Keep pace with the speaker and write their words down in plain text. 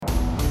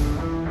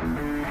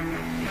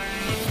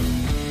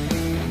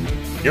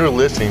You're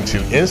listening to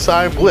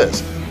Inside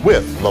Blitz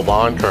with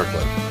LaVon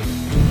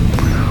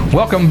Kirkland.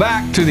 Welcome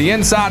back to the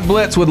Inside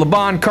Blitz with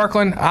LaVon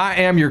Kirkland. I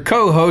am your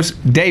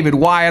co-host, David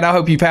Wyatt. I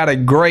hope you've had a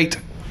great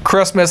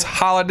Christmas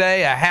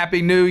holiday, a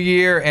happy new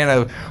year,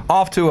 and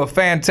off to a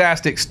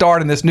fantastic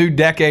start in this new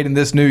decade and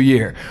this new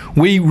year.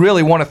 We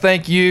really want to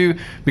thank you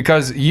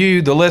because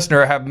you, the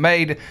listener, have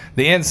made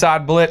the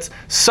Inside Blitz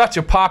such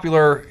a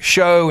popular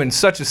show and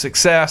such a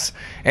success.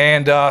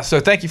 And so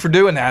thank you for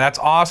doing that. That's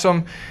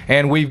awesome.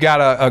 And we've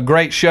got a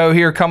great show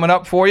here coming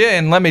up for you.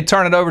 And let me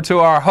turn it over to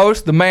our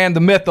host, the man,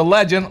 the myth, the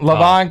legend,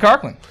 LaVon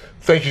Kirkland.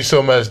 Thank you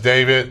so much,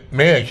 David.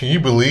 Man, can you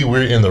believe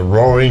we're in the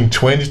Roaring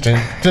 20s?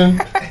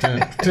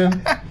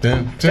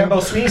 Jumbo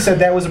Sneeze said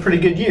that was a pretty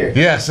good year.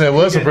 Yes, it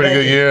was a pretty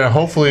good year.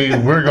 Hopefully,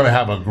 we're going to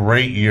have a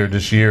great year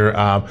this year.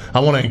 I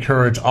want to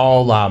encourage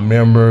all our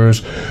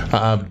members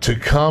to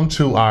come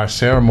to our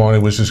ceremony,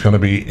 which is going to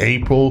be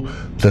April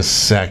the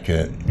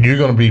 2nd. You're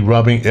going to be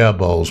rubbing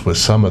elbows with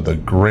some of the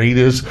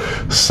greatest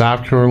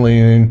South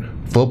Carolinian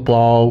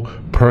football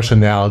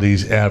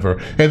personalities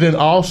ever. And then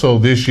also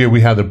this year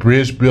we have the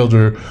Bridge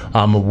Builder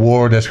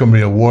Award that's going to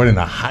be awarding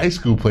a high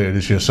school player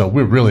this year. So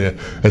we're really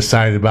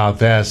excited about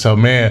that. So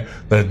man,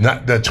 the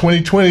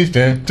 2020 is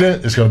going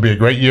to be a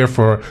great year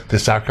for the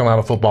South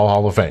Carolina Football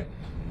Hall of Fame.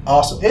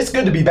 Awesome. It's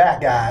good to be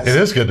back, guys. It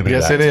is good to be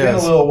back. Yes, it is.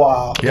 It's been a little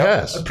while.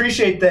 Yes.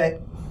 Appreciate that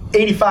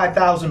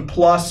 85,000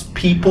 plus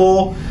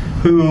people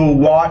who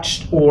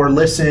watched or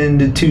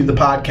listened to the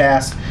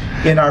podcast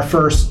in our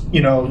first,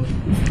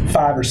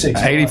 5 or 6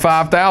 months.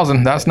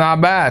 85,000. That's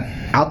not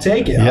bad. I'll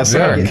take it. Yes,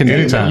 sir.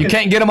 You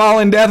can't get them all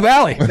in Death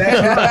Valley.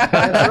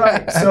 That's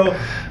right. So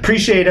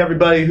appreciate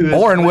everybody who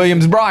or in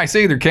Williams-Brice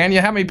either, can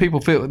you? How many people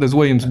fit there's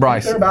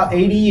Williams-Brice? They're about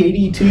 80,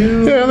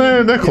 82.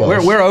 Yeah, they're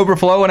close. We're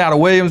overflowing out of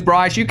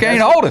Williams-Brice. You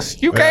can't hold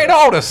us. You can't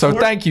hold us. So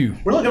thank you.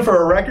 We're looking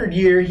for a record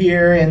year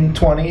here in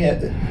 20.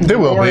 They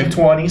will be.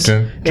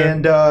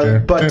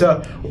 20s.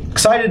 But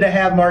excited to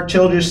have Mark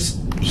Childress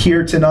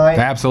here tonight.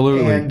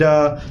 Absolutely. And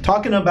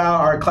talking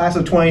about our class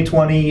of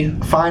 2020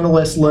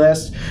 finalist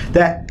list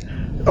that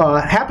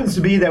happens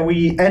to be that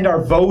we end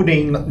our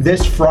voting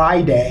this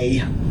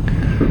Friday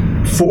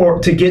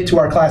to get to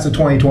our class of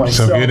 2020.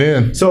 So get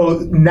in. So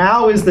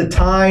now is the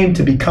time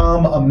to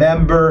become a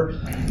member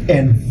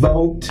and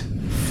vote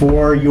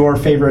for your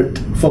favorite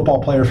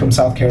football player from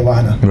South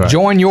Carolina. Right.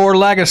 Join your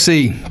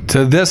legacy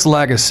to this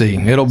legacy.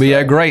 It'll be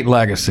a great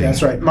legacy.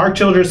 That's right. Mark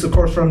Childress, of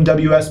course, from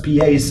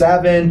WSPA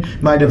 7.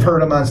 Might have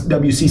heard him on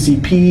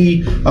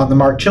WCCP, on the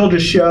Mark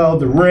Childress Show,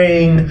 The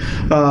Ring.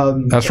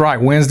 That's right.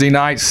 Wednesday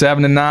night,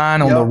 7 to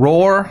 9 on the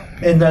Roar.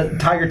 And the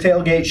Tiger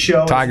Tailgate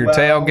Show. Tiger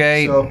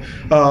Tailgate.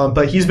 So,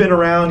 but he's been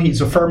around. He's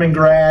a Furman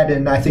grad,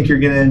 and I think you're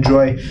going to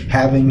enjoy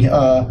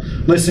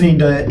listening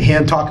to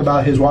him talk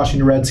about his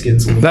Washington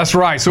Redskins. That's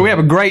right. So we have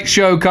a great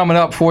show coming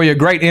up for you. A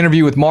great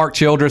interview with Mark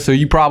Childress, who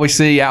you probably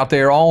see out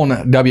there on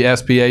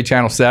WSPA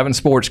Channel 7,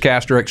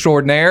 sportscaster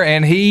extraordinaire.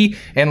 And he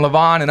and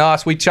LaVon and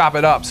us, we chop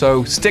it up.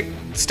 So stick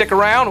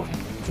around.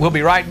 We'll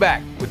be right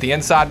back with the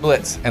Inside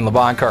Blitz and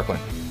LaVon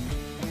Kirkland.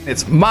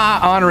 It's my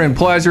honor and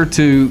pleasure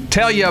to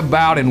tell you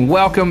about and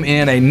welcome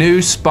in a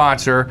new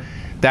sponsor.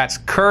 That's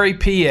Curry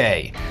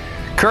PA.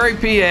 Curry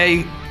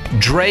PA,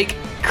 Drake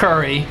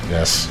Curry.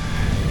 Yes.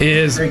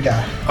 Is Great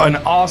guy. An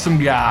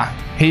awesome guy.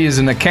 He is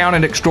an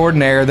accountant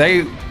extraordinaire.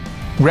 They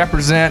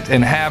represent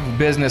and have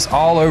business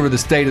all over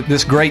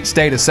this great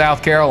state of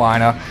South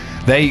Carolina.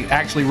 They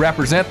actually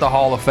represent the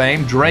Hall of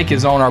Fame. Drake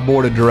is on our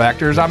board of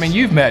directors. I mean,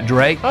 you've met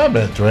Drake. I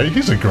met Drake.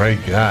 He's a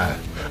great guy.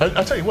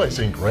 I tell you what, he's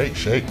in great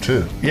shape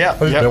too. Yeah.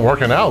 He's been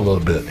working out a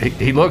little bit.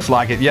 He looks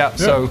like it, yeah.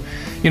 So,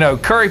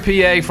 Curry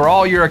PA, for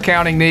all your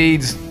accounting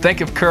needs,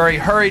 think of Curry.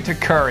 Hurry to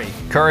Curry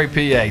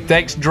PA.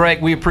 Thanks,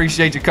 Drake. We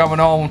appreciate you coming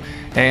on,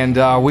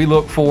 and we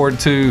look forward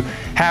to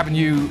having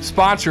you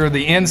sponsor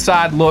the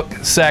Inside Look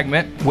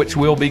segment, which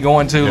we'll be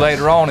going to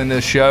later on in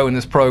this show, in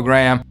this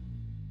program.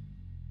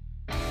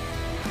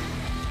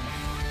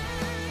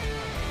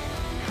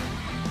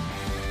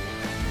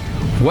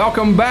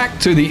 Welcome back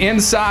to the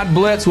Inside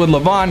Blitz with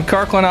LaVon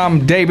Kirkland.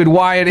 I'm David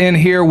Wyatt in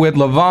here with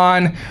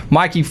LaVon,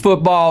 Mikey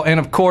Football, and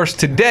of course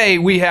today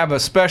we have a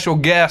special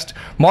guest,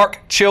 Mark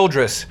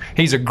Childress.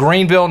 He's a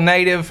Greenville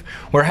native.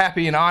 We're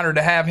happy and honored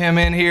to have him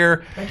in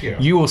here. Thank you.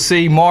 You will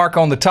see Mark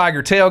on the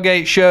Tiger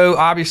Tailgate Show.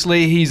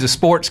 Obviously, he's a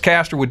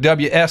sportscaster with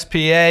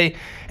WSPA.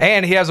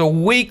 And he has a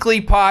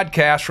weekly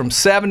podcast from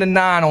 7 to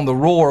 9 on The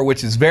Roar,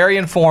 which is very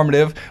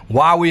informative.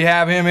 Why we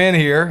have him in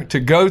here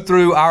to go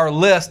through our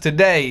list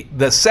today.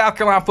 The South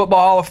Carolina Football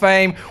Hall of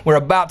Fame, we're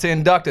about to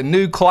induct a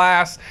new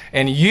class,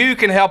 and you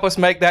can help us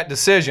make that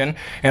decision.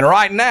 And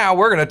right now,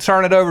 we're going to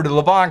turn it over to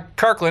LaVon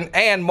Kirkland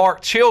and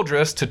Mark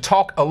Childress to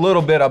talk a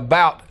little bit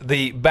about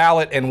the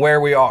ballot and where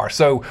we are.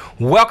 So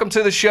welcome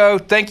to the show.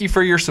 Thank you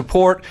for your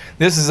support.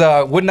 This is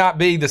would not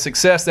be the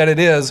success that it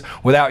is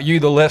without you,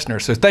 the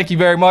listener. So thank you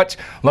very much.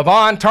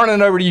 LaVon, turning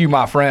it over to you,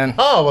 my friend.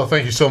 Oh, well,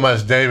 thank you so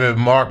much, David.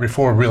 Mark,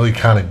 before we really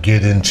kind of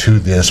get into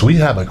this, we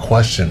have a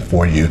question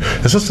for you.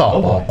 It's a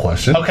softball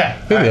question. Okay.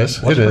 It is.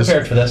 is. It is.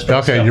 Prepared for this. but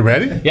Okay, so- you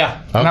ready? Yeah.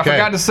 And I Okay.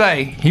 forgot to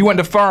say, he went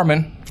to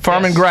Furman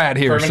Yes. grad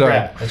here. Furman so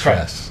grad. That's right.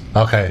 Yes.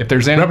 Okay. If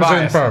there's any representing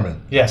bias.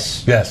 Furman.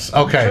 Yes. Yes.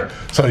 Okay. Sure.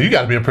 So you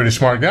got to be a pretty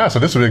smart guy. So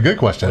this would be a good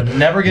question.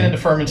 Never get into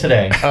Furman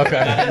today. Okay.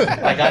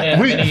 I got in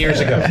many years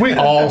ago. We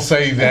all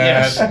say that.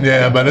 Yes.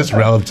 Yeah, but it's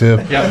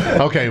relative. Yep.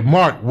 Okay,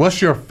 Mark,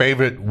 what's your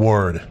favorite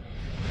word?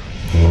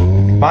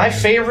 My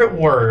favorite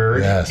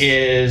word Yes.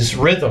 is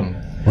rhythm.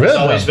 It's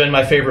Rhythm. always been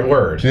my favorite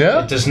word.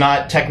 Yeah? It does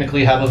not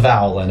technically have a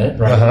vowel in it,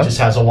 right? Uh-huh. It just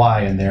has a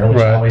Y in there, which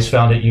Right. I always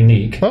found it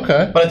unique.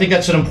 Okay. But I think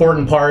that's an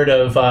important part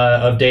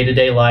of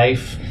day-to-day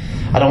life.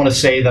 I don't want to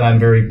say that I'm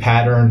very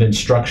patterned and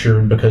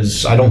structured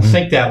because I don't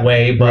think that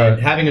way, but Mm-hmm.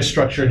 Right. having a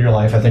structure in your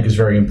life I think is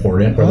very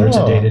important, whether it's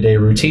a Oh. day-to-day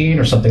routine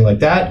or something like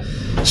that.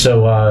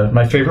 So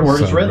my favorite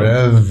word is So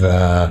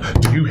rhythm.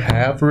 Do you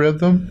have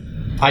rhythm?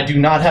 I do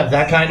not have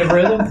that kind of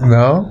rhythm.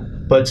 No.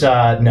 But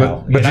no, But You're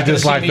you not gonna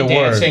just see like me the word.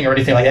 dancing or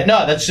anything like that.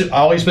 No, that's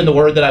always been the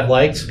word that I've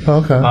liked.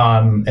 Okay.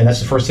 And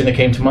that's the first thing that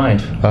came to mind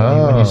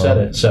when you said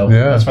it. So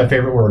Yeah. that's my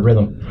favorite word,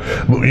 rhythm.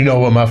 Well, you know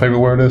what my favorite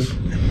word is?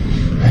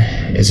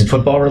 Is it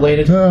football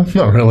related? No,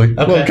 not really.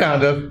 Okay. Well,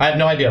 kind of. I have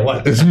no idea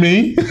what. It's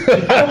me.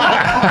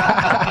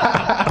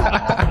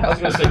 I was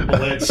going to say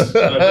blitz.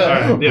 But,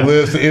 all right, yeah.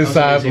 Bliss, the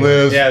inside Easy.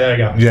 bliss. Yeah, there you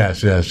go.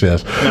 Yes.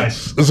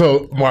 Nice.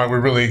 So, Mark, we're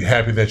really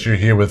happy that you're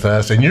here with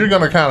us, and you're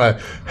going to kind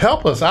of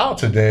help us out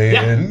today.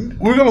 Yeah. And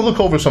we're going to look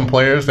over some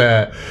players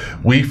that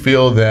we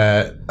feel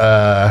that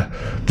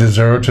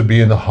deserve to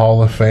be in the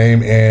Hall of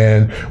Fame.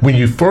 And when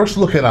you first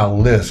look at our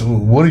list,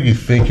 what are you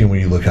thinking when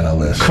you look at our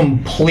list?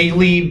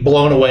 Completely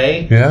blown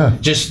away. Yeah.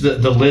 Just the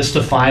list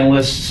of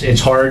finalists,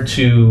 it's hard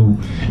to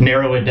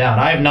narrow it down.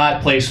 I have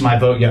not placed my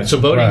vote yet. So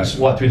voting's Right.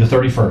 what, through the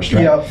 31st,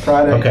 right? Yep,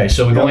 Friday. Okay,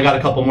 so we've only got a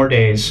couple more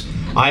days.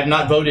 I have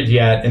not voted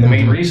yet, and the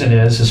main reason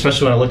is,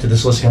 especially when I looked at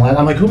this listing,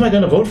 I'm like, who am I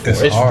going to vote for?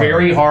 It's hard.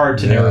 very hard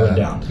to narrow it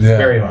down. Yeah.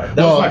 Very hard. That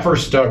Well- was my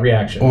first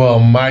reaction. Well,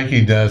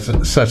 Mikey does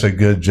such a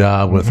good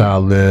job with our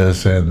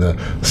list and the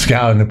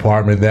scouting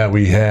department that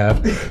we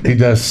have. He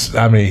does,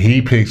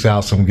 he picks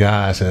out some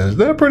guys, and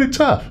they're pretty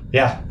tough.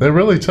 Yeah. They're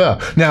really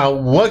tough. Now,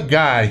 what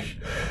guy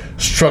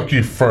struck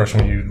you first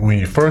when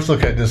you first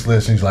look at this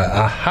list and he's like,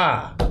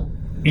 aha?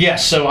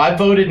 Yes, so I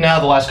voted now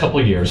the last couple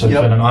of years. It's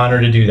Yep. been an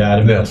honor to do that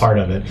and be a Yes. part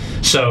of it.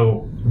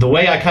 So the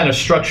way I kind of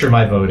structure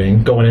my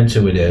voting going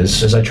into it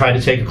is I try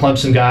to take a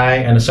Clemson guy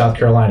and a South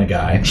Carolina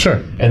guy. Sure.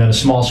 And then a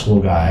small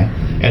school guy.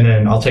 And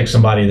then I'll take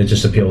somebody that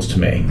just appeals to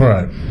me. All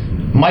right.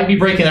 Might be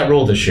breaking that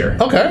rule this year.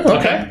 Okay.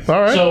 Okay.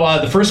 All right. So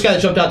the first guy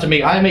that jumped out to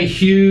me, I'm a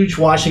huge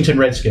Washington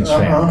Redskins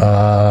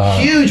fan.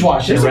 Huge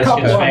Washington There's a Redskins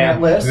couple on fan.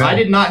 that list. I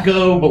did not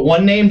go but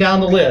one name down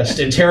the list,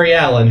 and Terry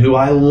Allen, who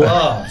I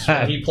loved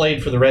when he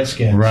played for the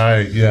Redskins.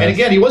 Right, yes. And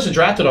again, he wasn't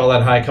drafted all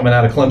that high coming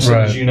out of Clemson,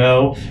 Right. as you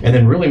know, and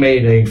then really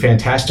made a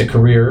fantastic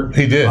career.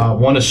 He did.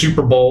 Won a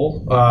Super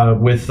Bowl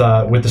with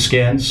the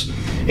Skins.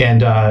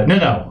 And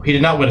no, he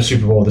did not win a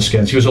Super Bowl with the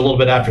Skins. He was a little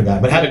bit after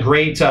that, but had a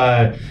great,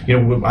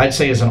 I'd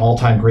say is an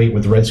all-time great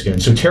with the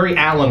Redskins. So Terry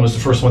Allen was the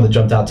first one that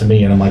jumped out to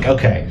me, and I'm like,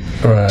 okay.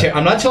 Right.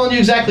 I'm not telling you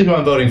exactly who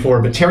I'm voting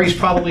for, but Terry's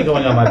probably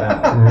going on my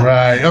ballot.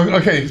 Right.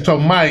 Okay. So,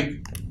 Mike,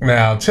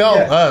 now tell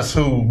Yeah. us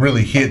who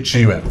really hit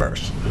you at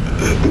first.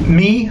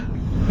 Me?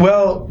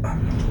 Well,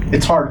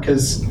 it's hard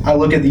because I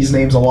look at these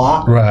names a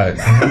lot. Right.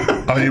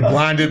 Are you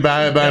blinded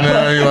by it by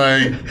now? You're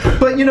like,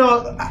 But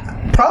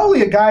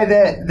probably a guy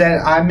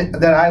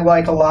that I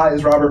like a lot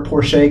is Robert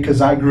Porsche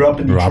because I grew up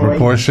in Detroit. Robert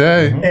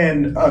Porsche.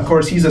 And of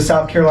course, he's a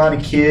South Carolina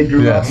kid.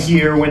 Grew up Yes.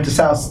 here, went to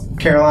South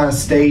Carolina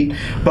State.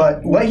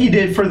 But what he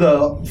did for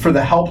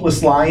the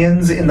helpless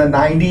Lions in the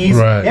 '90s,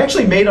 Right. he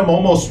actually made them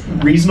almost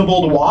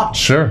reasonable to watch.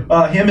 Sure.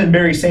 Him and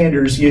Barry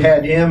Sanders. You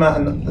had him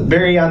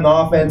Barry on the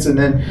offense, and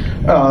then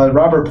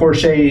Robert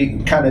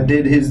Porsche kind of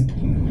did his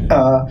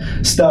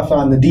stuff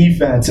on the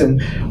defense,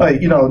 and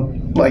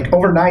like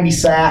over 90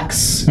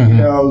 sacks.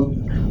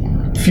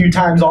 A few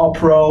times All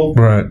Pro.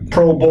 Right.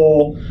 Pro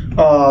Bowl,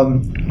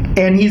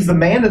 and he's the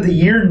Man of the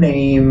Year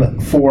name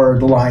for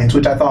the Lions,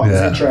 which I thought was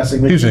Yeah.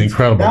 interesting. He's an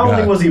incredible Not guy.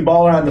 only was he a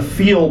baller on the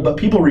field, but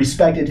people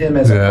respected him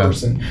as Yeah. a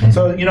person.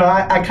 So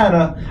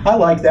I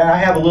like that. I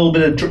have a little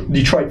bit of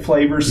Detroit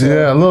flavor. So.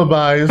 Yeah, a little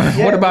biased.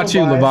 Yeah, What about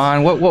you, no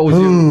bias. Levon? What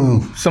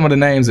was some of the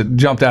names that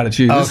jumped out at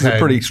you? This is Okay. a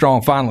pretty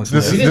strong finalist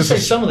list. You didn't This say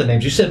is- some of the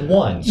names. You said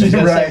one. So you got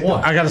to Right. say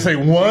one. I got to say You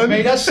one.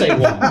 made us say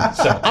one.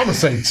 So. I'm gonna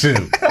say two.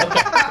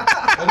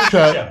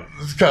 Yeah.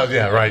 Because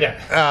yeah, right.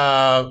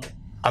 Yeah.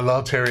 I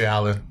love Terry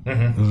Allen.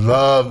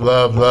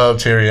 Love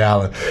Terry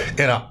Allen,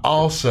 and I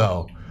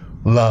also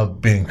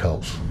love Ben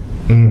Coates.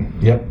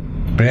 Yep.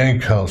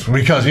 Ben Coates,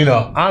 because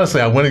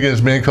honestly, I went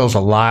against Ben Coates a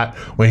lot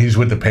when he's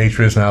with the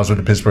Patriots and I was with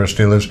the Pittsburgh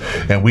Steelers,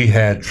 and we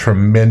had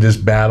tremendous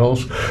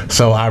battles.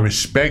 So I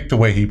respect the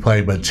way he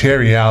played, but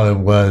Terry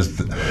Allen was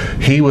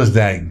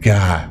that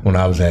guy when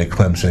I was at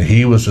Clemson.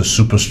 He was a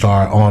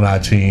superstar on our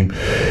team,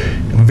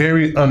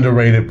 very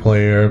underrated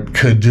player.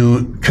 Could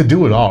do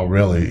it all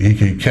really. He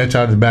could catch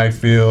out of the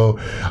backfield,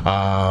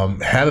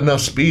 had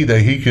enough speed that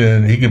he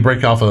could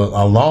break off a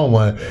long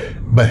one.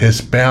 But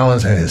his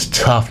balance and his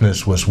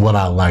toughness was what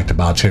I liked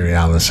about Terry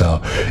Allen.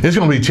 So it's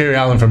going to be Terry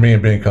Allen for me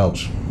and Ben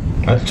Coates.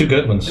 That's two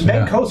good ones.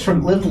 Ben Coates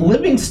from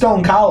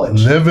Livingstone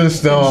College.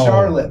 Livingstone. In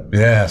Charlotte.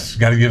 Yes.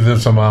 Got to give them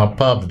some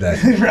pub today.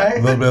 Right?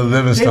 A little bit of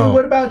Livingstone. David,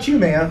 what about you,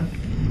 man?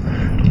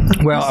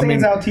 Well, What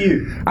stands out to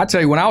you? I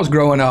tell you, when I was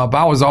growing up,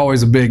 I was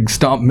always a big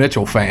Stump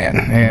Mitchell fan.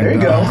 And, There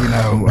you go.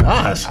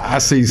 Nice. I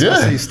see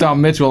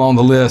Stump Mitchell on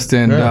the list,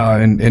 and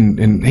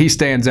and he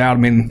stands out. I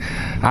mean,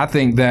 I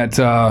think that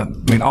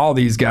all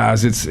these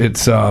guys. It's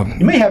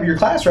You may have your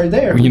class right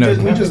there. You know,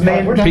 we just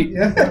named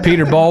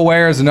Peter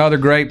Boulware is another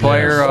great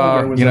player.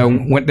 Boulware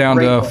was Went down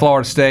great to player.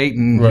 Florida State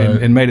and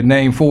Right. made a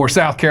name for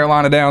South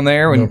Carolina down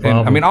there. And I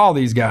problem. mean, all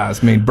these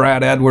guys. I mean,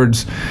 Brad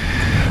Edwards.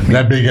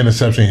 That big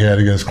interception he had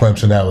against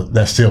Clemson,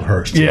 that still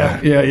hurts. today.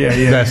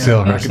 Yeah. That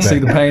still hurts. I can see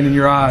the pain in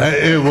your eyes.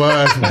 It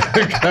was.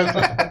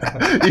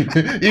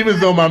 Even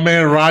though my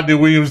man Rodney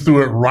Williams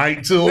threw it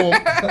right to him.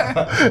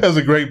 That was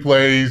a great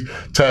play.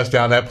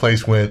 Touchdown. That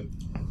place went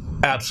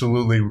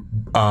absolutely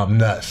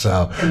nuts.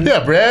 So,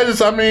 yeah, Brad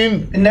is,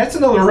 And that's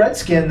another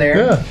Redskin there.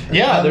 Yeah.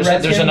 Yeah, there's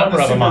Redskin a number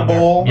won of them the on Super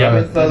Bowl there.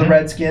 with the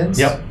Redskins.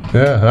 Yep.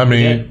 Yeah, I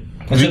mean, Yeah.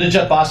 And so did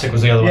Jeff Bostic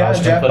was the other one I Yeah, was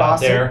going to Jeff put out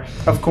Bostic, there.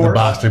 of the course.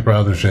 Bostic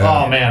brothers, yeah.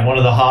 Oh man, one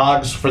of the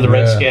hogs for the Yeah.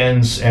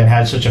 Redskins, and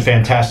had such a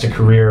fantastic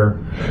career.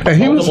 And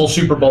he Multiple was-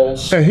 Super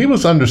Bowls. And he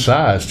was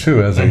undersized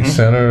too as a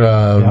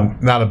center.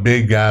 Not a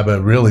big guy,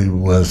 but really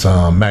was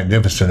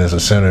magnificent as a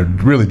center.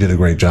 Really did a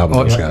great job with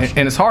those guys.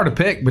 And it's hard to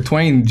pick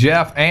between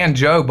Jeff and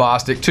Joe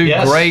Bostic, two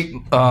Yes. great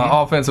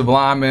offensive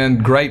linemen,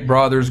 great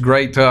brothers,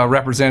 great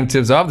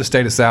representatives of the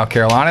state of South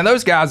Carolina. And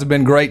those guys have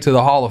been great to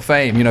the Hall of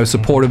Fame,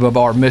 supportive of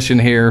our mission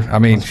here. I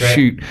mean, right.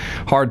 shoot,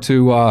 hard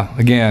to,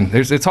 again,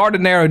 it's hard to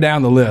narrow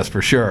down the list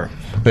for sure.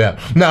 Yeah.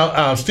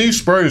 Now, Steve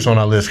Spurrier's on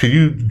our list. Can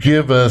you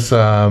give us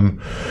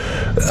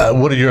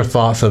what are your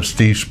thoughts of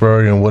Steve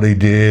Spurrier and what he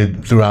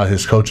did throughout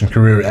his coaching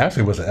career?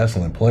 Actually, was an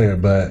excellent player,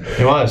 but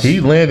He was. He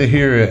landed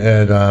here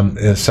at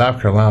in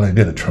South Carolina and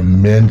did a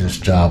tremendous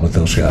job with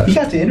those You guys.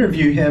 got to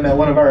interview him at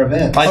one of our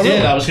events. I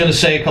did. I was going to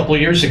say a couple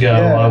of years ago,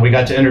 Yeah. we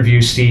got to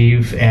interview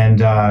Steve,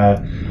 and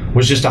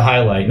was just a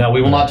highlight. Now,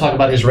 we will not talk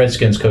about his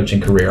Redskins coaching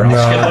career. I'll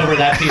skip over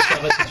that piece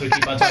of it since we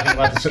keep on talking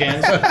about the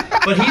Skins.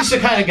 But he's the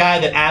kind of guy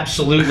that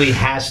absolutely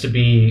has to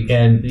be,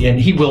 and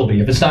he will be.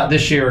 If it's not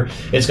this year,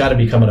 it's got to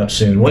be coming up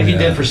soon. What he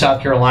did for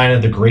South Carolina,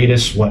 the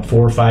greatest, 4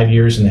 or 5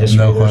 years in the history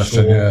No of their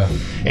question, school. yeah.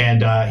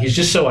 And he's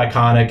just so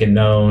iconic and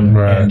known.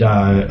 Right. And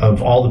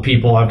of all the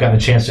people, I've gotten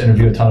a chance to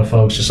interview a ton of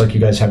folks, just like you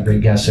guys have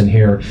great guests in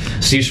here.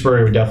 Steve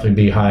Spurrier would definitely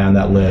be high on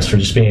that list for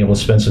just being able to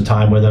spend some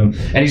time with him.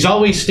 And he's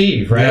always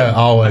Steve, right? Yeah,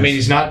 always. I mean,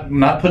 he's not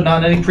putting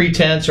on any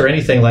pretense or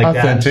anything like that.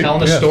 Authentic, He's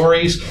telling us yes.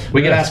 stories.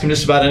 We could Yes. ask him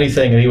just about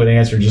anything, and he would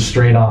answer just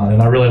straight on.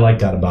 And I really like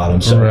that about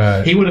him. So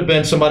Right. he would have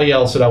been somebody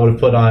else that I would have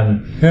put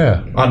on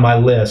my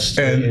list.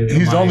 And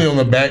he's only on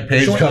the back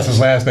page because his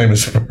last name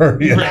is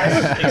Spurrier.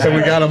 And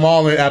we got them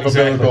all in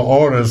alphabetical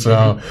order.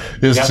 So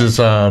it's just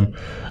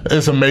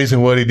it's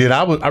amazing what he did.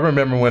 I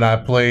remember when I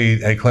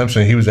played at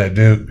Clemson, he was at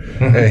Duke,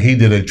 and he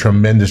did a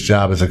tremendous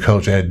job as a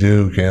coach at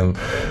Duke. And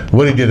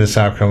what he did at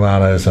South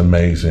Carolina is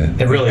amazing.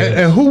 It really is.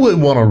 And who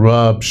wouldn't want to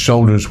rub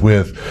shoulders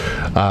with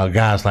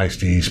guys like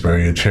Steve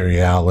Spurrier,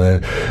 Terry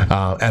Allen,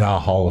 at our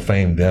Hall of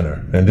Fame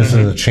dinner? And this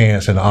is a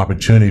chance and an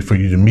opportunity for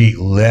you to meet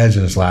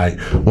legends like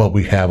what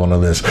we have on the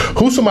list.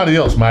 Who's somebody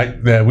else,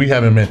 Mike, that we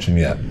haven't mentioned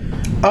yet?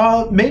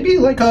 Maybe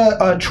like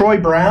a Troy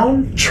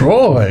Brown.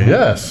 Troy,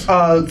 yes.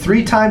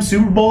 3-time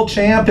Super Bowl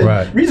champ. And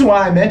Right. the reason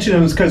why I mentioned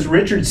him is because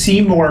Richard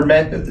Seymour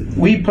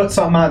we put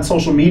something on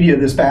social media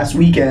this past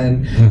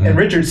weekend, and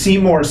Richard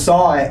Seymour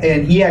saw it,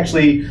 and he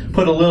actually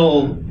put a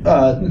little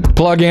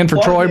Plug in for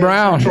Troy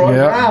Brown. Troy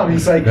Yep. Brown.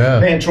 He's like, Yeah.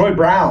 man, Troy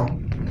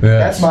Brown. Yes.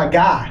 That's my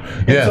guy.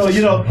 And Yes.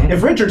 so,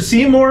 if Richard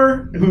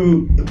Seymour,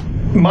 who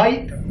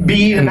might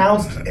be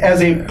announced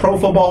as a Pro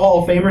Football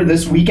Hall of Famer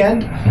this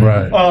weekend,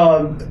 Right.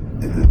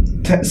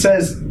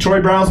 says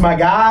Troy Brown's my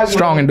guy.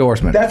 Strong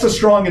endorsement. That's a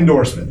strong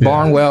endorsement.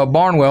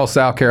 Barnwell,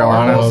 South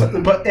Carolina.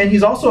 But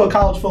he's also a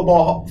college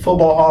football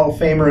Hall of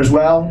Famer as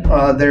well.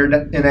 There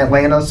in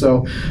Atlanta.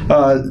 So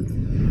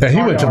And he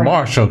went to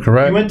Marshall,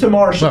 correct? he went to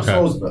Marshall, Okay.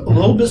 so a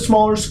little bit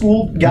smaller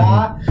school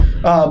guy,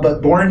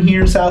 but born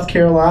here in South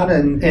Carolina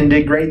and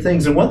did great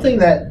things. And one thing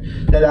that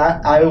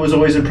I was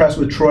always impressed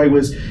with Troy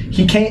was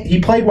he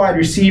played wide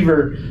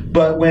receiver,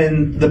 but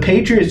when the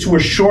Patriots were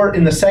short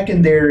in the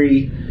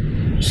secondary,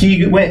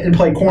 he went and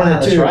played corner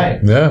That's too. right.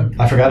 Yeah.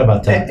 I forgot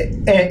about that.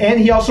 And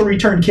he also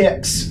returned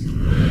kicks.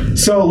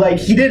 So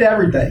he did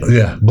everything.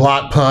 Yeah,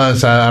 block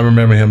punts. I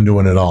remember him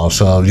doing it all.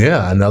 So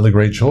yeah, another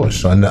great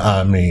choice.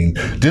 I mean,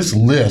 this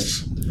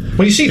list.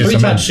 Well, you see It's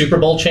 3-time amazing. Super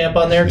Bowl champ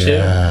on there, too.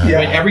 Yeah. Yeah.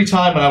 I mean, every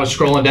time when I was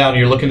scrolling down,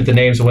 you're looking at the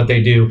names of what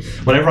they do.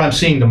 Whenever I'm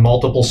seeing the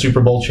multiple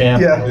Super Bowl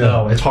champ, Yeah.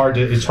 no, it's hard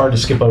to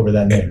skip over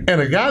that name. And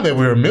a guy that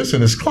we were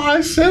missing is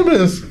Clyde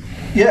Simmons.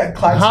 Yeah,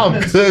 Clyde How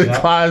Simmons. good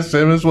Clyde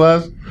Simmons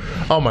was.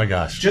 Oh my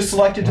gosh. Just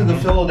selected to the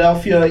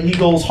Philadelphia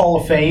Eagles Hall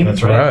of Fame.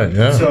 That's right. Right,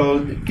 yeah. So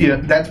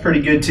that's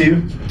pretty good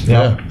too.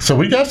 Yeah. So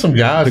we got some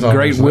guys. The on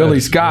great this Willie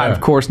list. Scott, Yeah. of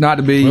course, not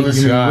to be. Willie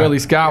Scott. Willie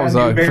Scott was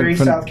Newberry,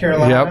 South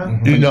Carolina.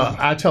 Yep. You know,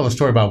 I tell a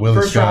story about Willie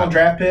First Scott. round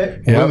draft pick.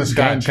 Yep. Willie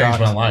Scott changed Gamecocks.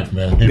 my life,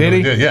 man. He Did really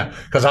he? did, yeah.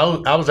 Because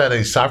I was at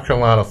a South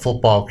Carolina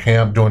football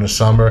camp during the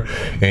summer,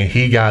 and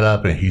he got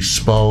up and he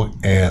spoke,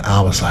 and I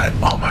was like,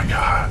 oh my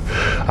God.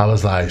 I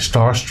was like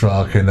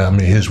starstruck, and I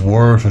mean, his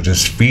words were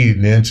just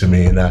feeding into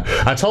me. And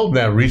I told him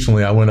that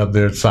recently. I went up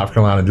there to South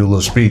Carolina to do a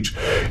little speech,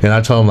 and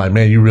I told him, like,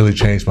 man, you really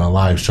changed my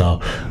life. So,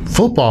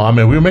 football, I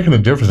mean, we were making a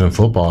difference in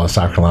football at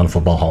South Carolina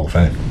Football Hall of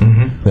Fame.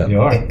 Mm-hmm. Yeah.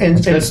 You are.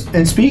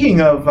 And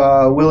speaking of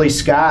Willie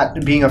Scott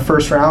being a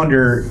first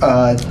rounder,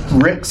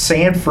 Rick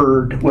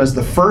Sanford was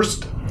the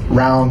first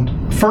round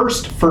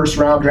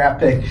draft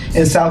pick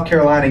in South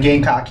Carolina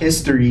Gamecock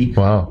history.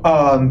 Wow.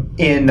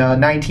 In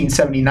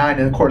 1979,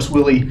 and of course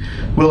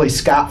Willie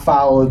Scott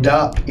followed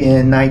up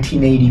in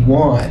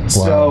 1981.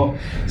 So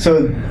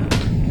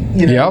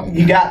you know, Yep.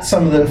 you got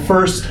some of the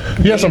first.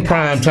 You got some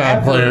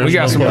primetime players. We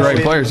got some Yeah.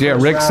 great players. Yeah,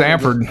 First Rick round.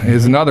 Sanford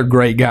is another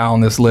great guy on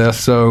this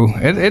list. So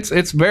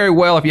it's very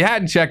well. If you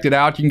hadn't checked it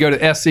out, you can go to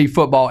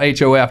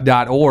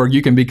scfootballhof.org.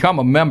 You can become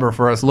a member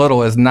for as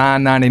little as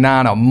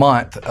 $9.99 a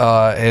month,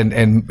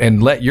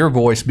 and let your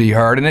voice be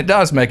heard. And it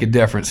does make a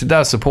difference. It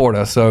does support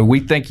us. So we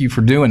thank you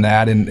for doing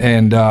that.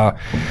 And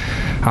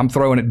I'm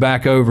throwing it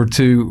back over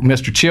to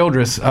Mr.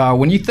 Childress.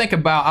 When you think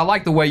about, I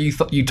like the way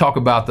you talk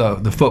about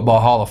the Football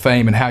Hall of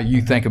Fame and how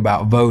you think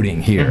about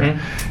voting here.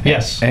 Mm-hmm.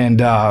 Yes.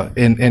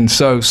 And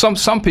so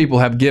some people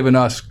have given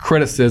us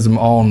criticism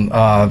on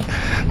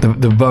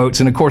the votes,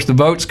 and of course the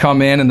votes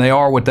come in and they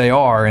are what they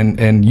are,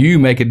 and you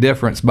make a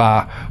difference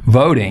by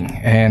voting.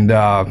 And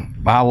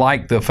I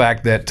like the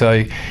fact that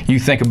you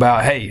think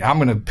about, hey, I'm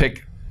going to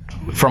pick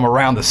from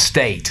around the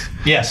state.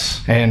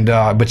 Yes. And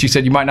but you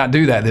said you might not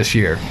do that this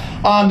year.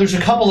 There's a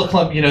couple of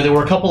there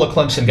were a couple of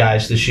Clemson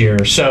guys this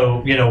year.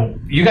 So,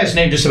 you guys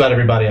named just about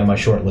everybody on my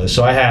short list.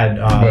 So I had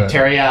Right.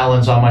 Terry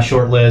Allen's on my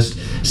short list,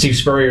 Steve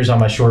Spurrier's on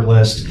my short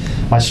list,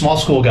 my small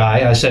school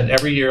guy. I said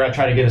every year I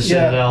try to get a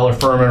Citadel or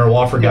Furman or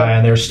Wofford guy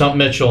on there. Stump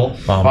Mitchell,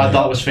 who I man.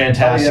 thought was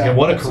fantastic, Oh, yeah. and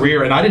what a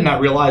career. And I did not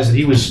realize that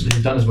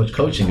he'd done as much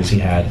coaching as he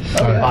had.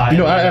 I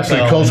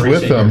actually in coached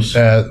with recent him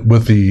years.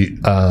 with the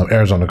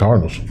Arizona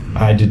Cardinals.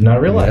 I did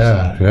not realize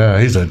that. Yeah,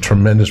 he's a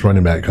tremendous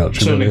running back coach.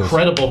 He So an really is.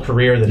 incredible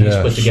career that he's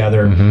Yes. put together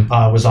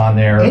was on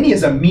there. And he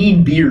has a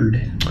mean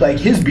beard. Like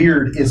his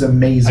beard is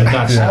amazing. I've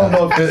not seen I don't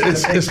know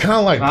if It's kind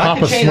of like I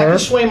Papa can Smurf.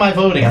 sway my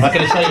voting. I'm not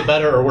going to tell you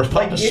better or worse.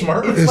 Papa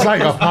Smurf. It's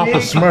like a Papa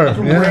big Smurf.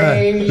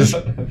 gray Yeah, this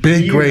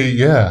big gray.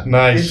 Yeah,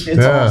 Nice. It's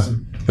yeah.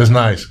 awesome. It's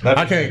nice.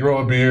 That's- I can't grow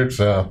a beard,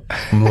 so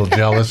I'm a little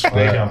jealous.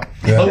 There you go.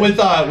 Yeah. But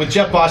with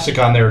Jeff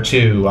Bostic on there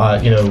too,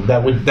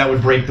 that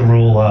would break the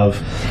rule of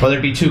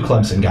there'd be two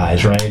Clemson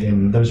guys, right?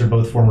 And those are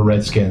both former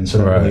Redskins, so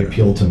that really Right.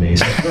 appealed to me.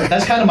 So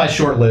that's kind of my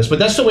short list. But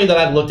that's the way that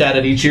I've looked at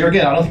it each year.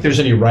 Again, I don't think there's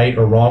any right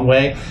or wrong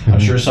way. I'm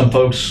sure some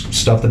folks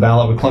stuff the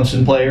ballot with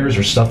Clemson players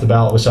or stuff the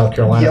ballot with South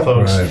Carolina Yep.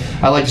 folks. Right.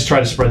 I like to try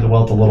to spread the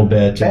wealth a little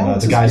bit. And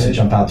Balance the is guys that good.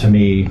 jump out to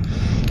me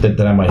that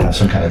I might have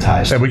some kind of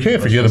ties to. And we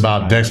can't forget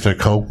about Dexter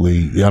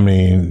Copley. I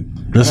mean,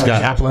 this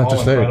guy, Appalachian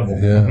all State. incredible.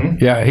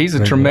 Yeah. Yeah, he's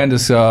a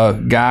tremendous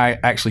guy.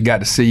 Actually got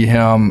to see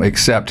him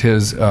accept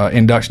his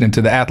induction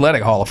into the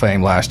Athletic Hall of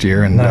Fame last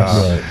year, and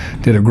Right.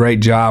 did a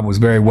great job, was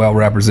very well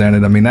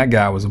represented. I mean, that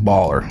guy was a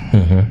baller.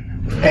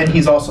 And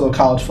he's also a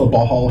college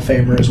football Hall of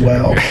Famer as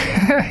well.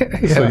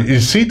 So you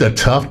see the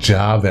tough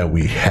job that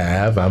we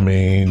have. I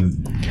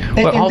mean,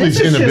 And all this these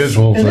is just-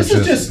 individuals and are this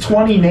is just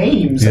 20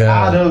 names Yeah.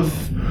 out of,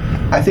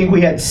 I think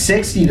we had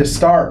 60 to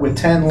start with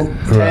 10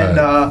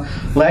 Right.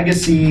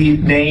 legacy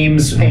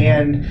names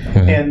and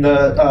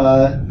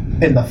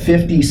the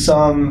 50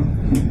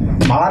 some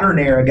modern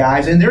era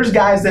guys. And there's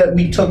guys that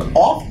we took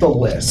off the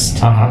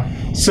list. Uh-huh.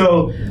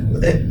 So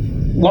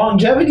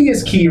longevity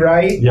is key,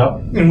 right? Yep.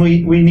 And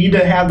we need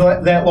to have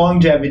that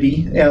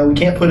longevity. We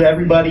can't put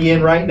everybody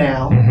in right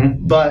now,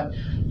 but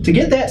to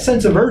get that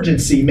sense of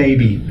urgency,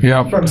 maybe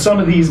Yep. from some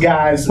of these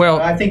guys, Well-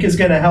 I think is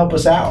going to help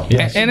us out.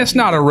 Yes. And it's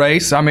not a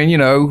race. I mean,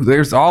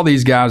 there's all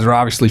these guys are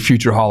obviously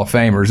future Hall of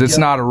Famers. It's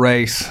not a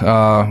race,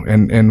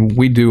 and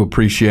we do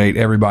appreciate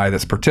everybody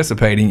that's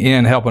participating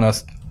in helping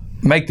us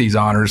make these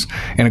honors.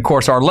 And of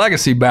course, our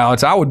legacy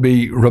ballots, I would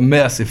be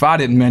remiss if I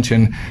didn't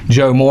mention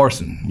Joe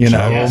Morrison.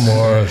 Yes.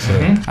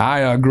 Morrison.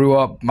 I grew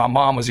up, my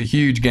mom was a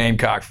huge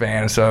Gamecock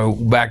fan, so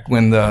back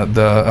when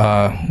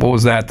the what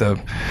was that, the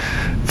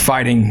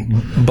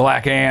Fighting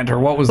Black Ant, or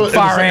what was the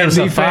Fire It Ant was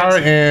a defense? Fire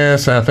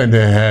Ants. I think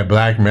they had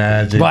Black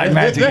Magic. Black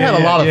Magic, They had a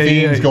yeah, lot of yeah,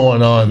 themes yeah.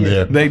 going on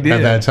there. They did.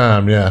 At that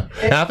time, yeah.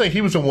 And I think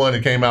he was the one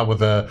that came out with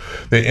the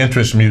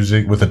interest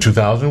music with the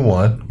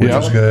 2001, which Yep,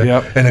 was good.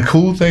 yep. And the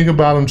cool thing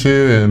about him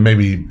too, and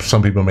maybe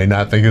some people may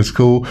not think it's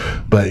cool,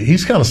 but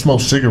he's kind of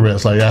smoked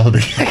cigarettes like after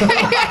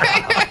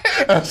the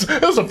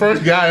It was the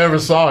first guy I ever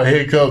saw a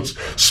head coach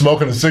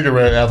smoking a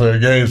cigarette after a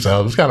game, so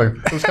it was kind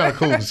of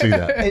cool to see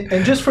that.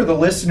 And just for the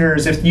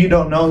listeners, if you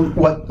don't know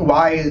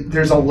why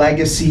there's a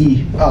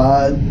legacy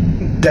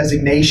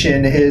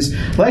designation. His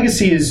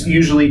legacy is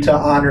usually to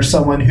honor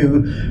someone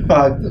who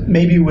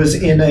maybe was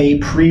in a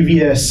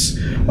previous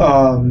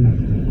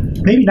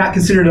maybe not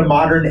considered a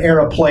modern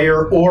era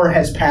player, or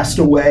has passed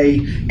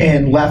away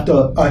and left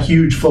a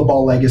huge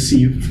football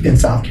legacy in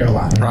South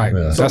Carolina. Right.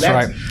 Yeah. So that's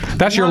right.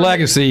 That's your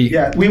legacy.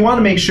 Yeah, we want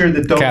to make sure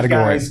that those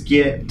category. guys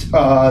get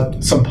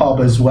some pub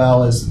as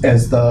well as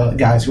the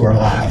guys who are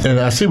alive. And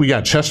I see we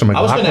got Chester I was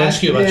McLaughlin. going to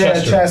ask you about Yeah,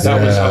 Chester. Chester.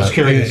 I was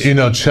curious. You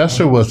know,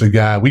 Chester was the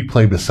guy, we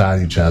played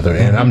beside each other,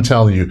 and I'm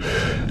telling you,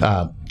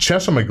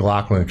 Chester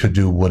McLaughlin could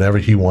do whatever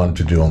he wanted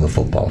to do on the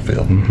football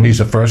field. He's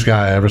the first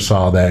guy I ever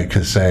saw that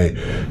could say,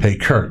 hey,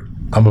 Kurt,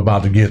 I'm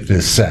about to get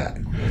this sack.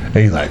 And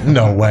he's like,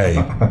 no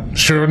way.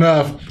 Sure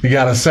enough, he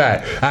got a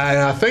sack. And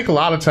I think a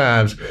lot of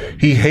times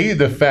he hated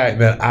the fact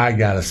that I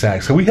got a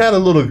sack. So we had a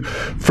little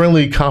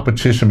friendly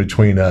competition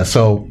between us.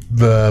 So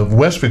the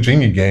West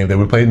Virginia game that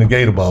we played in the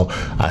Gator Bowl,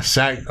 I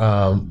sacked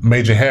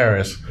Major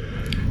Harris.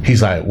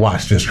 He's like,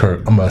 watch this,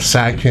 Kurt. I'm going to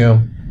sack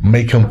him,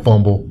 make him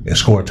fumble, and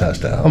score a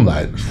touchdown. I'm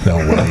like, no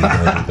way. He did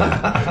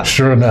that.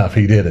 Sure enough,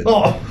 he did it.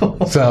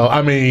 So,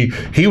 I mean,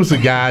 he was the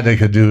guy that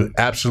could do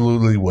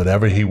absolutely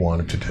whatever he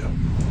wanted to do.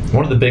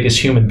 One of the biggest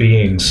human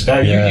beings. You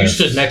Yes.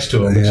 stood next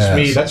to him, which Yes. is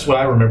me. That's what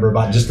I remember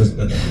about just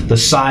the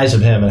size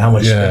of him and how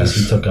much Yes.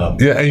 space he took up.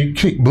 Yeah, and you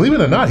can't, believe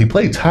it or not, he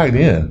played tight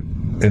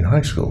end in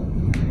high school.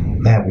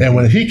 That would And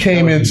when he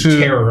came be into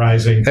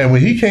terrorizing. and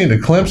when he came to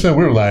Clemson,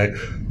 we were like,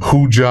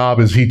 "Who job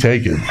is he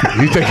taking?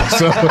 He's taking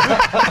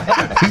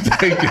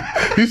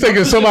he's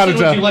taking somebody's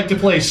Would job." you like to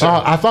play, sir?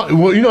 I thought,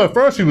 well, you know, at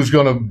first he was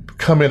going to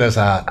come in as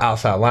an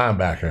outside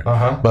linebacker,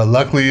 but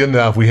luckily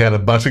enough, we had a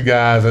bunch of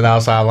guys at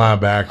outside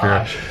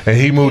linebacker, and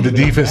he moved to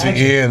defensive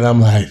end. And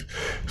I'm like,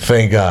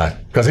 thank God,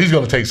 because he's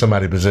going to take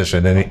somebody's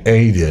position, and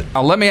he did.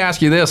 Now, let me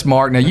ask you this,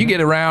 Mark. Now, you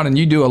get around and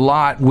you do a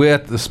lot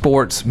with the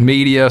sports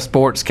media,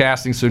 sports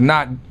casting, so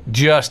not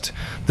just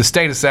the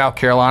state of South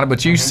Carolina,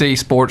 but you see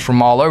sports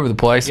from all over the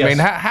place. I Yes.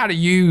 mean, how do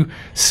you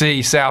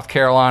see South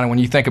Carolina when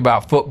you think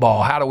about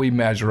football? How do we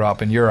measure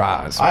up in your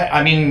eyes?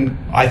 I mean,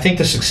 I think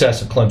the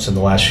success of Clemson the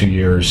last few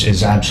years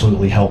is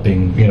absolutely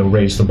helping,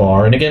 raise the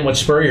bar. And again, what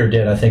Spurrier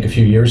did, I think, a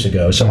few years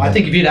ago. So I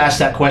think if you'd asked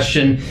that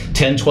question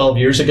 10, 12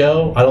 years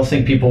ago, I don't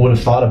think people would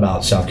have thought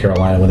about South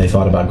Carolina when they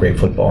thought about great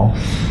football.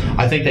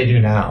 I think they do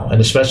now. And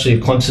especially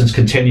if Clemson's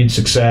continued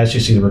success, you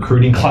see the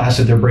recruiting class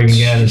that they're bringing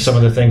in and some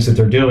of the things that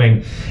they're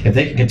doing. If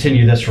they can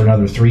continue this for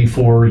another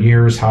 3-4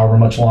 years, however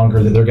much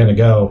longer that they're going to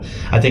go,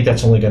 I think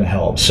that's only going to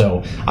help.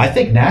 So I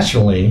think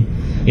nationally,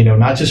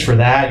 not just for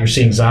that, you're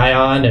seeing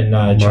Zion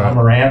and John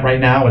Morant right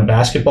now in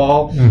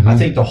basketball. I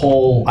think the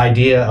whole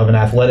idea of an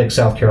athletic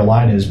South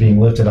Carolina is being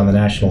lifted on the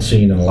national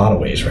scene in a lot of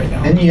ways right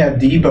now. And you have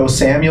Debo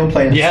Samuel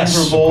playing Yes,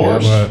 Super Bowl.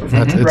 of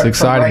course. It's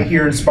exciting. Right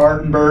here in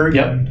Spartanburg.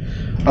 Yep.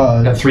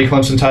 Got 3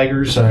 Clemson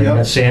Tigers. You Yep.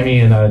 got Sammy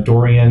and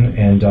Dorian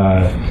and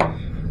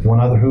one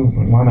other.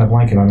 Why am I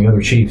blanking on the other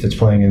chief that's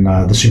playing in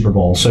the Super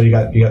Bowl? So you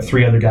got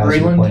 3 other guys that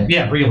are Breland? playing.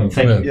 Yeah, Breland.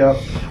 Thank you. Yep.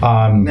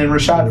 And And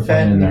Rashad in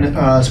Fenton,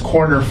 there.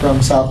 corner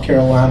from South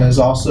Carolina, is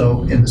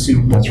also in the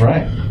Super Bowl. That's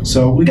right.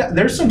 So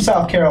there's some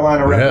South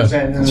Carolina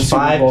representing in the It's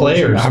Super 5 Bowl.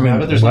 players. I mean,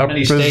 bet there's not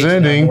many states that have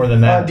representing- more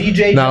than that.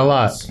 DJ Not a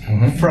lot.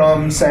 Jones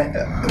from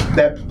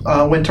that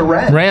went to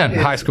Wren. Wren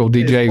High School,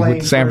 DJ is with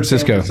playing San for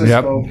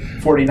Francisco.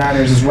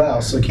 49ers as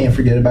well. So can't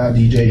forget about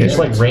DJ. It's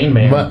Jones. like Rain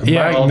Man. Mike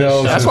Yeah,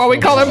 knows that's his why we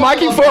call it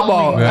Mikey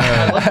Football.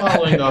 I love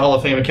following the Hall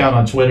of Fame account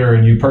on Twitter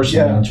and you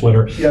personally Yeah. on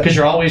Twitter Yeah. because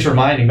you're always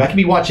reminding. I could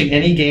be watching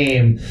any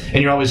game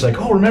and you're always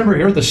like, oh, remember,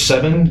 here are the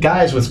 7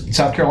 guys with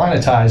South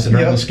Carolina ties that are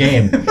in Yep. this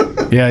game.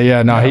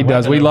 Yeah, no, he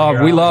does. We love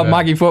Yeah.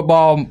 Mikey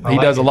Football. He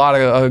like does a it. lot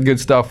of good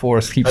stuff for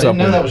us. I Keeps didn't up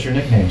know with that it. was your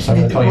nickname, so I'm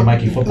going to call you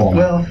Mikey Football.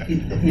 Well,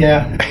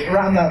 yeah,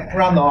 around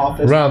the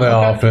office. Around the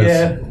office.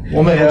 Yeah.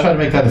 We'll try to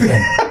make that a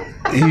thing.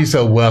 He's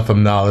a wealth of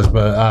knowledge,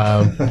 but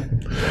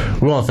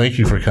we want to thank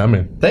you for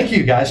coming. Thank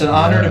you, guys. An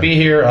honor Yeah. to be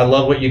here. I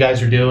love what you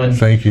guys are doing.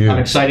 Thank you. I'm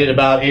excited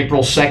about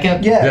April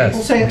 2nd. Yeah, Yes.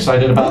 we'll say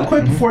Excited about real it.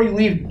 quick before you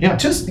leave. Yeah.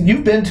 Just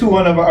you've been to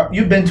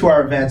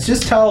our events.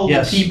 Just tell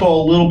Yes. the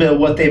people a little bit of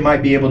what they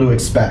might be able to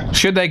expect.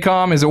 Should they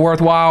come? Is it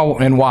worthwhile,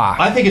 and why?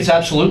 I think it's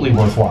absolutely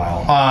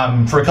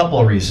worthwhile for a couple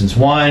of reasons.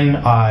 One,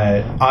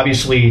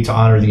 obviously to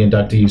honor the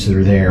inductees that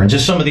are there. And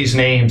just some of these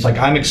names, like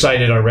I'm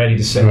excited already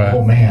to say, Right.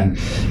 oh man,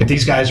 if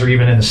these guys are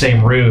even in the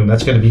same room,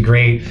 that's going to be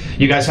great.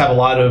 You guys have a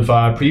lot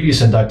of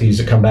previous inductees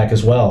that come back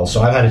as well.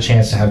 So I've had a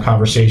chance to have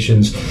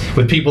conversations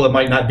with people that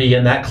might not be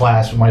in that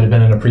class, but might have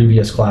been in a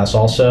previous class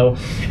also.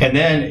 And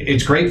then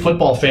it's great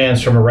football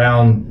fans from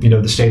around,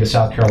 the state of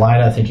South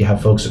Carolina. I think you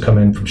have folks that come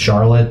in from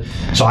Charlotte.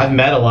 So I've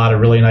met a lot of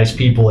really nice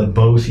people at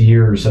both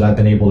years that I've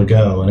been able to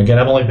go. And again,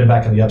 I've only been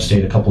back in the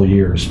upstate a couple of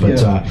years, but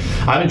Yeah.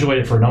 I've enjoyed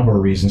it for a number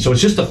of reasons. So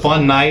it's just a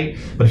fun night,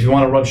 but if you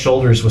want to rub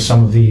shoulders with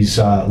some of these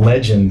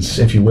legends,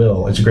 if you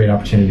will, it's a great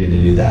opportunity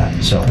to do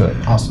that. So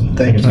Awesome.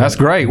 Thank you. That's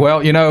great.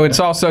 Well, it's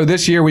also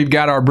this year we've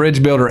got our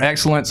Bridge Builder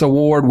Excellence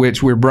Award,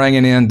 which we're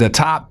bringing in the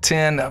top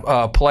 10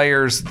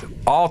 players,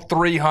 all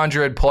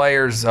 300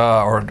 players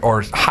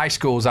or high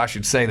schools, I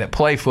should say, that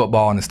play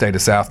football in the state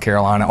of South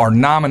Carolina are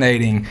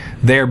nominating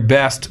their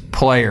best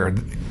player.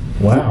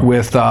 Wow.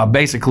 with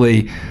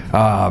basically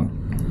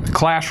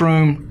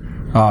classroom,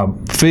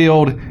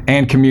 field,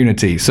 and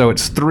community. So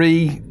it's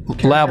 3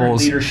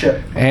 levels.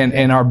 Leadership.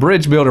 And our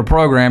Bridge Builder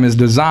program is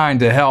designed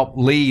to help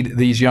lead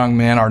these young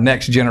men, our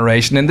next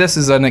generation. And this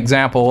is an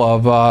example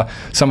of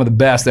some of the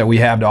best that we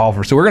have to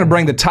offer. So we're going to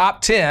bring the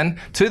top 10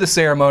 to the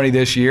ceremony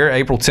this year,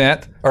 April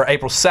 10th, or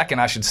April 2nd,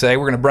 I should say.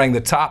 We're going to bring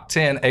the top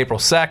 10 April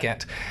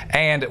 2nd.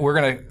 And we're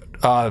going to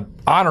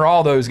honor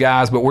all those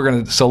guys, but we're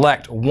going to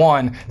select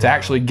one to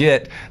actually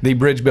get the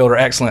Bridge Builder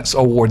Excellence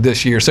Award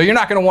this year. So you're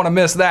not going to want to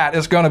miss that.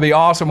 It's going to be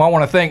awesome. I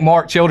want to thank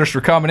Mark Childress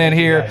for coming in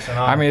here.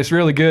 I mean, it's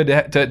really good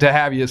to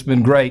have you. It's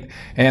been great.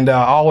 And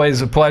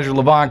always a pleasure,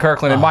 Levon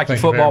Kirkland and Mikey thank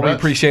you very Football. We much.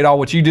 appreciate all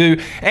what you do.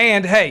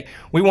 And, hey,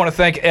 we want to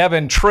thank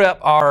Evan Tripp,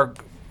 our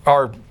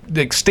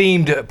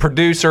esteemed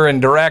producer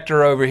and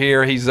director over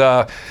here. He's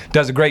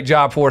does a great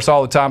job for us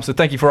all the time. So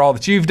thank you for all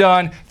that you've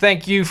done.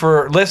 Thank you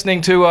for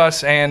listening to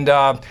us. And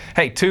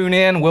hey, tune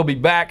in. We'll be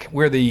back.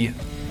 We're the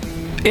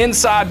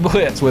Inside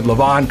Blitz with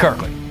Levon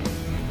Kirkland.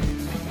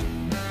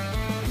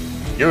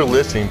 You're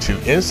listening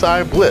to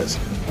Inside Blitz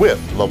with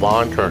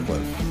Levon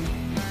Kirkland.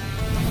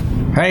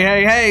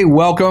 Hey,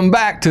 welcome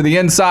back to the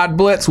Inside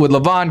Blitz with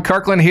Levon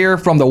Kirkland here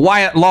from the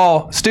Wyatt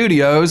Law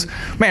Studios.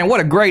 Man, what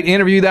a great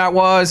interview that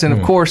was. And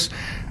of course,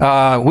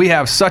 we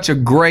have such a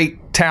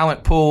great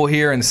talent pool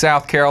here in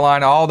South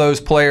Carolina. All those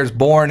players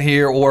born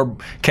here or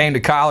came to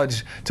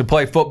college to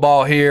play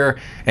football here.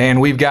 And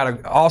we've got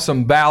an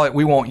awesome ballot.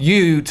 We want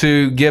you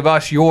to give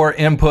us your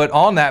input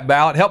on that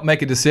ballot. Help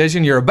make a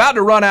decision. You're about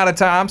to run out of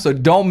time, so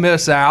don't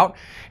miss out.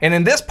 And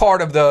in this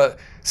part of the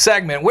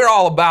segment, we're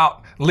all about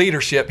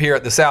leadership here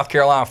at the South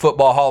Carolina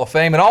Football Hall of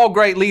Fame. And all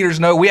great leaders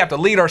know we have to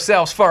lead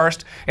ourselves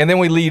first, and then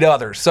we lead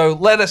others. So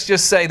let us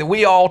just say that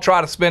we all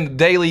try to spend a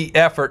daily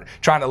effort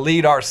trying to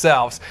lead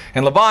ourselves.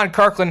 And Levon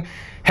Kirkland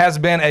has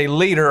been a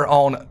leader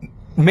on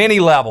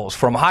many levels,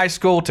 from high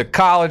school to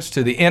college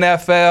to the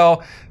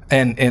NFL,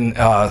 and in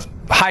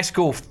high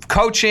school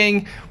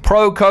coaching,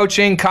 pro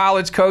coaching,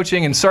 college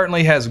coaching, and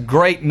certainly has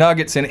great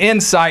nuggets and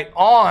insight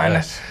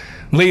on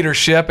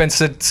leadership. And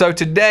so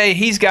today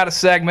he's got a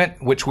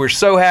segment which we're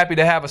so happy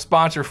to have a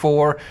sponsor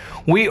for.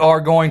 We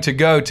are going to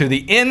go to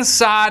the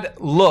Inside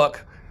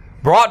Look,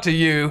 brought to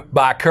you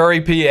by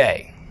Curry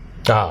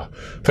PA.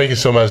 Thank you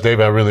so much, Dave.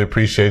 I really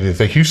appreciate it.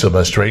 Thank you so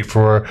much, Drake,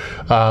 for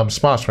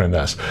sponsoring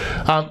us.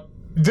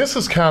 This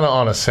is kind of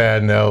on a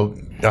sad note.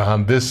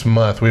 This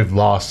month, we've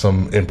lost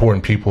some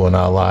important people in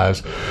our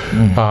lives.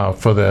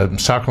 For the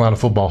South Carolina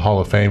Football Hall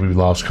of Fame, we've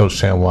lost Coach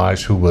Sam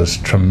Wise, who was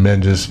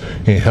tremendous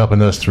in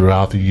helping us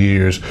throughout the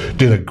years.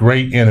 Did a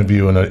great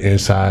interview in the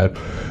Inside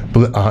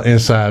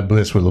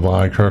Blitz with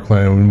Levon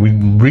Kirkland. We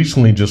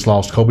recently just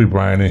lost Kobe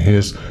Bryant and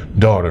his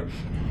daughter.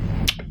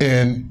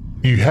 And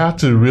you have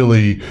to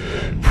really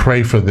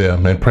pray for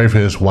them and pray for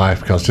his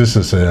wife, because this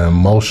is an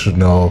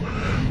emotional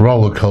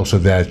roller coaster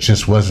that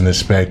just wasn't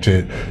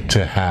expected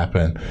to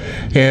happen.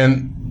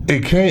 And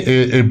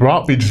it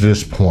brought me to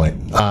this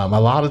point. A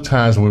lot of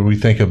times when we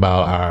think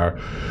about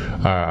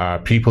our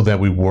people that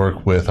we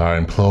work with, our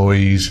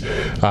employees,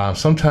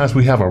 sometimes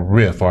we have a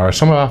rift, or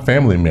some of our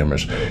family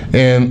members.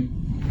 And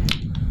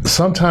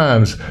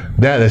sometimes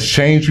that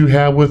exchange you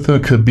have with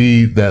them could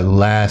be that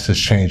last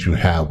exchange you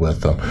have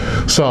with them.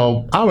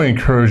 So I would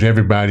encourage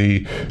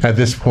everybody at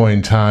this point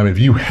in time, if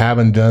you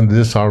haven't done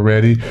this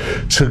already,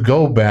 to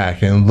go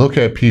back and look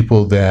at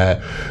people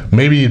that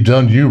maybe have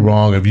done you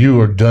wrong, if you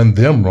have done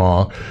them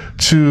wrong,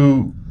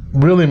 to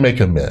really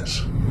make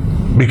amends.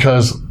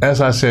 Because, as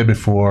I said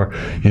before,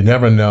 you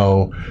never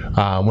know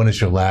when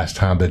it's your last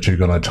time that you're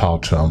going to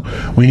talk to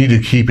them. We need to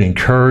keep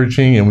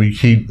encouraging, and we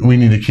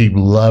need to keep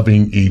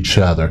loving each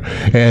other.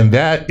 And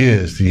that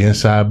is the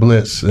Inside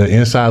Blitz, the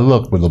Inside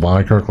Look with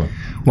Levon Kirkland.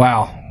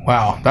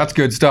 Wow. That's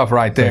good stuff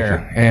right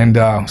there.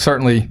 And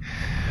certainly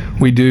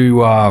we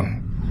do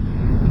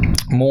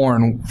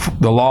mourn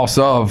the loss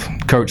of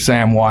Coach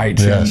Sam White.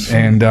 Yes.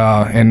 And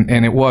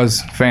it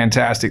was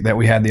fantastic that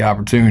we had the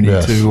opportunity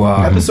to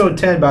episode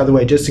 10, by the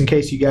way, just in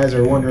case you guys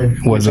are wondering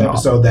which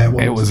episode that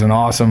was. It was an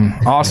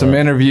awesome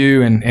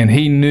interview, and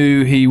he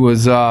knew he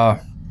was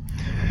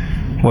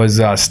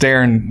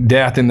staring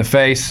death in the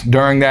face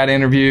during that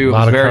interview. It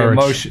was very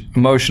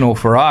emotional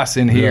for us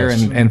in here,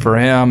 and for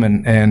him,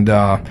 and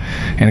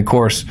of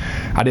course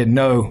I didn't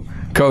know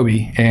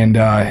Kobe and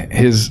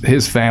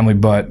his family,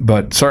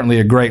 but certainly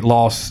a great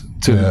loss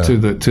to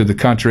the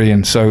country.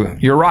 And so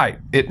you're right,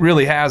 it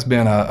really has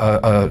been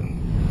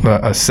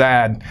a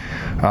sad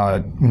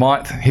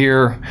month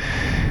here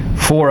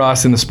for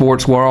us in the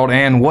sports world.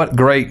 And what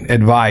great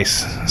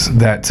advice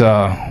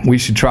that we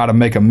should try to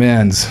make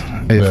amends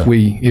if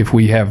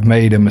we have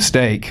made a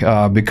mistake,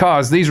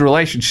 because these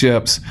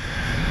relationships,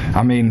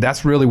 I mean,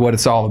 that's really what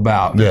it's all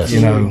about.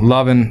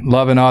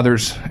 Loving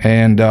others,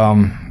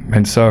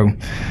 and so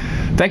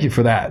thank you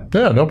for that.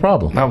 Yeah, no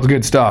problem. That was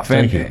good stuff.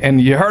 Thank you. And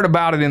you heard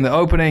about it in the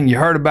opening. You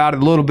heard about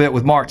it a little bit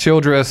with Mark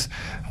Childress.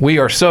 We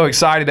are so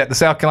excited at the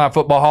South Carolina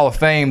Football Hall of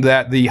Fame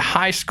that the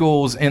high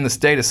schools in the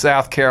state of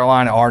South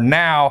Carolina are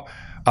now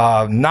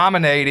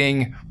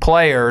nominating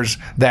players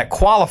that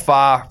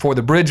qualify for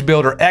the Bridge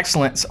Builder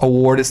Excellence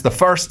Award. It's the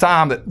first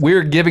time that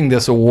we're giving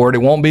this award. It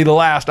won't be the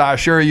last, I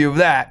assure you of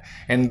that.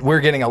 And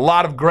we're getting a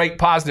lot of great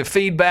positive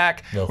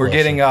feedback. We're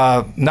getting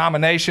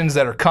nominations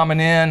that are coming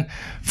in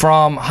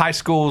from high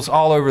schools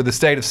all over the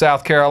state of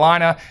South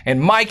Carolina.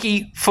 And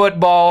Mikey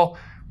Football,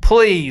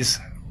 please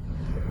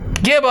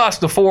give us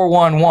the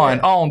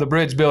 411 on the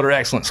Bridge Builder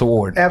Excellence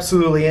Award.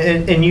 Absolutely.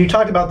 And you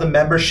talked about the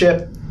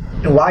membership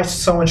and why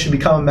someone should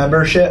become a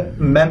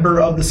member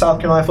of the South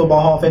Carolina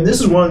Football Hall of Fame.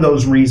 This is one of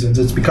those reasons.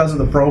 It's because of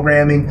the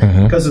programming,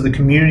 because of the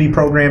community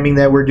programming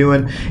that we're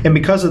doing, and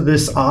because of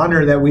this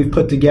honor that we've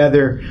put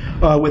together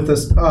with the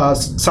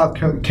South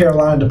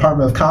Carolina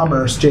Department of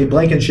Commerce, Jay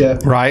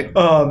Blankenship. Right.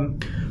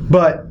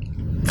 But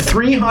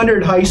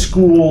 300 high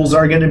schools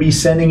are going to be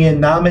sending in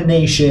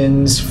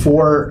nominations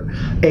for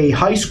a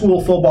high school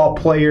football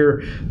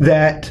player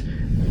that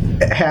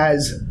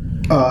has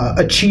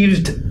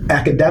achieved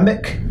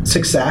academic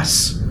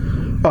success,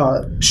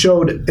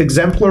 showed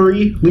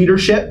exemplary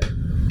leadership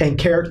and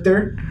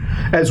character,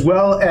 as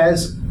well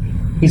as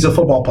he's a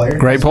football player.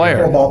 Great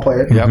player. Football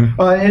player. Yep.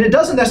 And it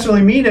doesn't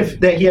necessarily mean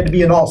that he had to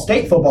be an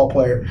all-state football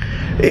player.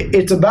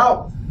 It's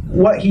about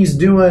what he's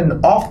doing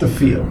off the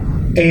field.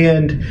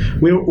 And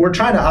we're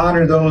trying to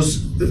honor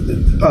those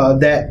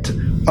that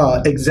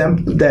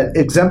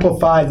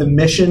exemplify the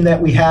mission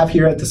that we have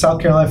here at the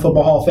South Carolina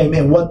Football Hall of Fame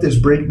and what this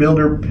Bridge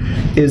Builder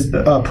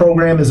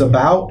program is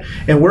about.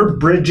 And we're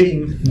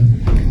bridging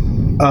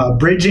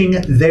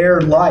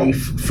their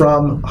life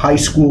from high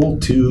school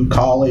to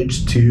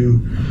college to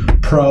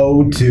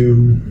pro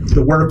to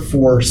the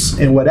workforce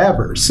and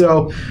whatever.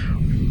 So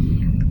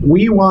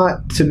we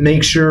want to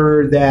make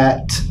sure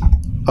that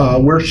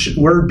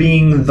we're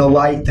being the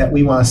light that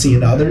we want to see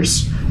in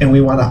others, and we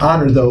want to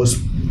honor those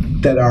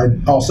that are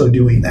also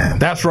doing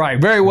that. That's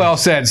right. Very well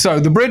said. So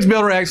the Bridge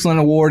Builder Excellent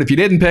Award, if you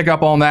didn't pick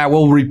up on that,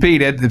 we'll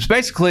repeat it. It's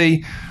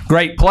basically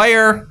great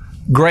player,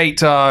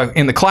 great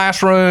in the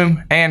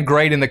classroom, and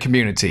great in the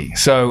community.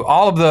 So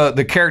all of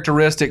the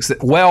characteristics,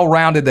 that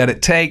well-rounded that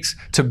it takes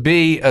to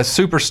be a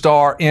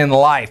superstar in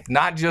life,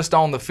 not just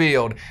on the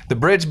field. The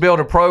Bridge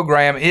Builder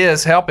program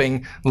is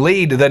helping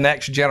lead the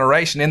next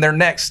generation in their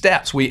next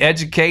steps. We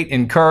educate,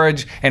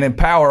 encourage, and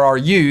empower our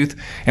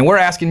youth, and we're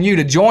asking you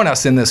to join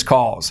us in this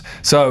cause.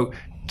 So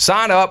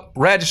sign up,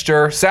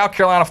 register,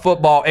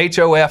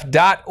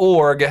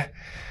 SouthCarolinaFootballHOF.org.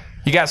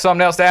 You got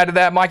something else to add to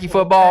that, Mikey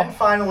Football? 10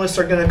 finalists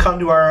are going to come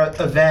to our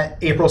event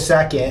April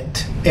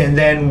 2nd, and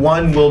then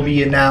one will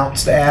be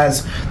announced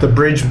as the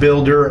Bridge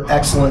Builder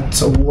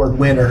Excellence Award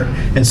winner.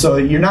 And so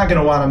you're not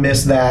going to want to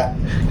miss that.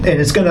 And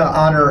it's going to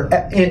honor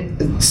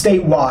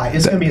statewide.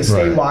 It's going to be a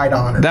statewide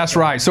honor. That's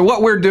right. So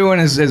what we're doing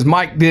is, as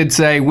Mike did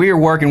say, we are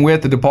working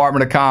with the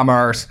Department of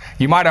Commerce.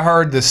 You might have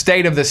heard the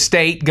state of the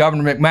state.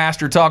 Governor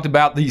McMaster talked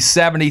about these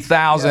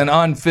 70,000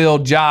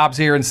 unfilled jobs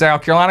here in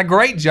South Carolina.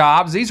 Great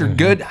jobs. These are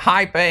good,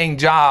 high-paying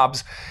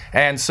jobs.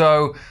 And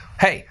so,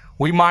 hey,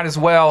 we might as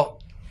well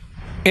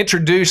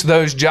introduce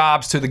those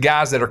jobs to the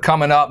guys that are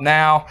coming up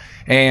now.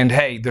 And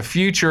hey, the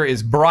future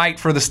is bright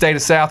for the state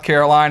of South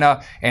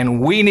Carolina,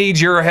 and we need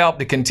your help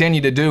to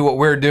continue to do what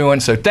we're doing.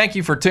 So thank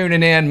you for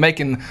tuning in,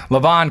 making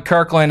LaVon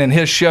Kirkland and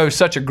his show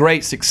such a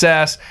great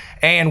success.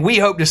 And we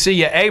hope to see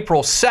you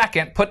April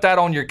 2nd. Put that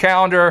on your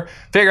calendar.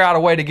 Figure out a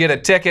way to get a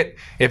ticket.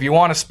 If you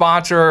want to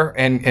sponsor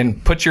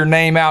and put your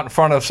name out in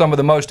front of some of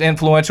the most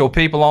influential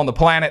people on the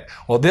planet,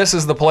 well, this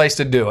is the place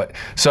to do it.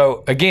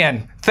 So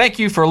again, thank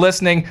you for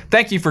listening.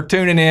 Thank you for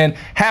tuning in.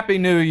 Happy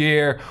New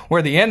Year.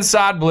 We're the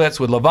Inside Blitz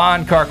with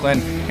LaVon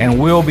Kirkland,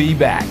 and we'll be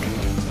back.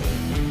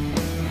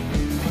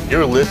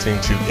 You're listening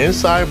to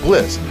Inside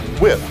Blitz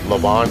with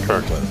LaVon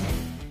Kirkland.